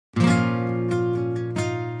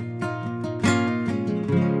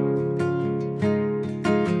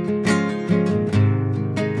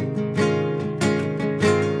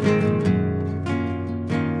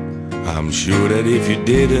sure that if you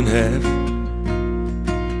didn't have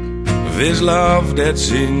this love that's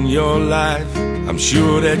in your life, I'm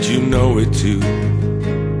sure that you know it too,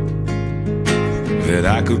 that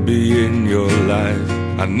I could be in your life.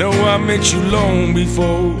 I know I met you long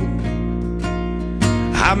before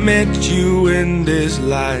I met you in this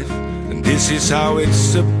life, and this is how it's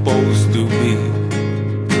supposed to be.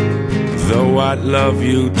 Though I love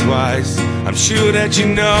you twice, I'm sure that you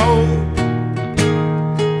know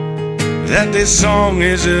that this song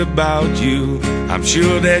is about you. I'm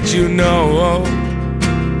sure that you know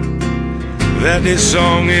that this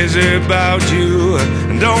song is about you.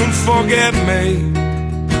 And don't forget me,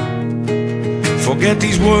 forget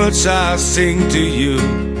these words I sing to you.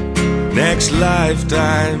 Next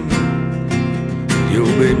lifetime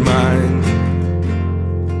you'll be mine.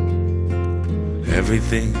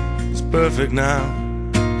 Everything's perfect now,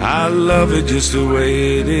 I love it just the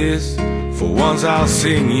way it is. For once I'll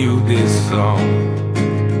sing you this song,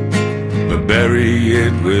 but bury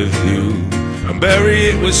it with you, and bury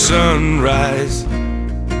it with sunrise,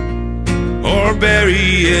 or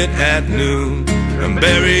bury it at noon, and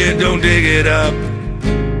bury it, don't dig it up,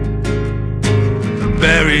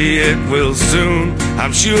 bury it will soon.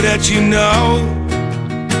 I'm sure that you know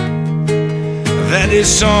that this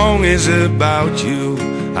song is about you.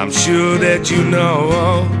 I'm sure that you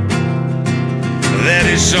know that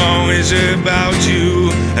this song is about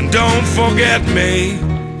you. And don't forget me,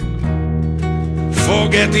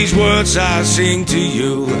 forget these words I sing to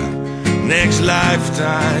you. Next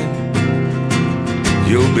lifetime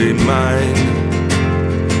you'll be mine.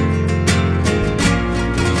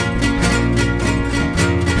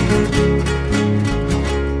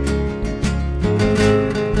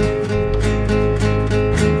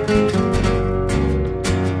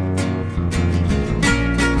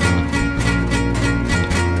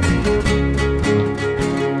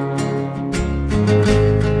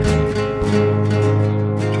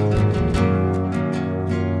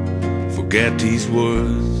 Forget these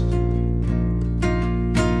words,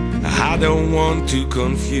 I don't want to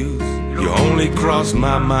confuse. You only cross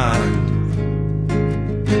my mind,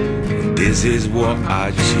 and this is what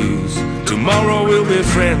I choose. Tomorrow we'll be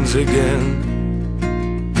friends again.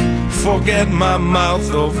 Forget my mouth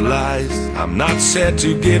of lies, I'm not set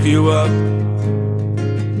to give you up.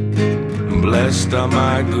 Blessed are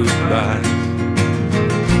my goodbyes.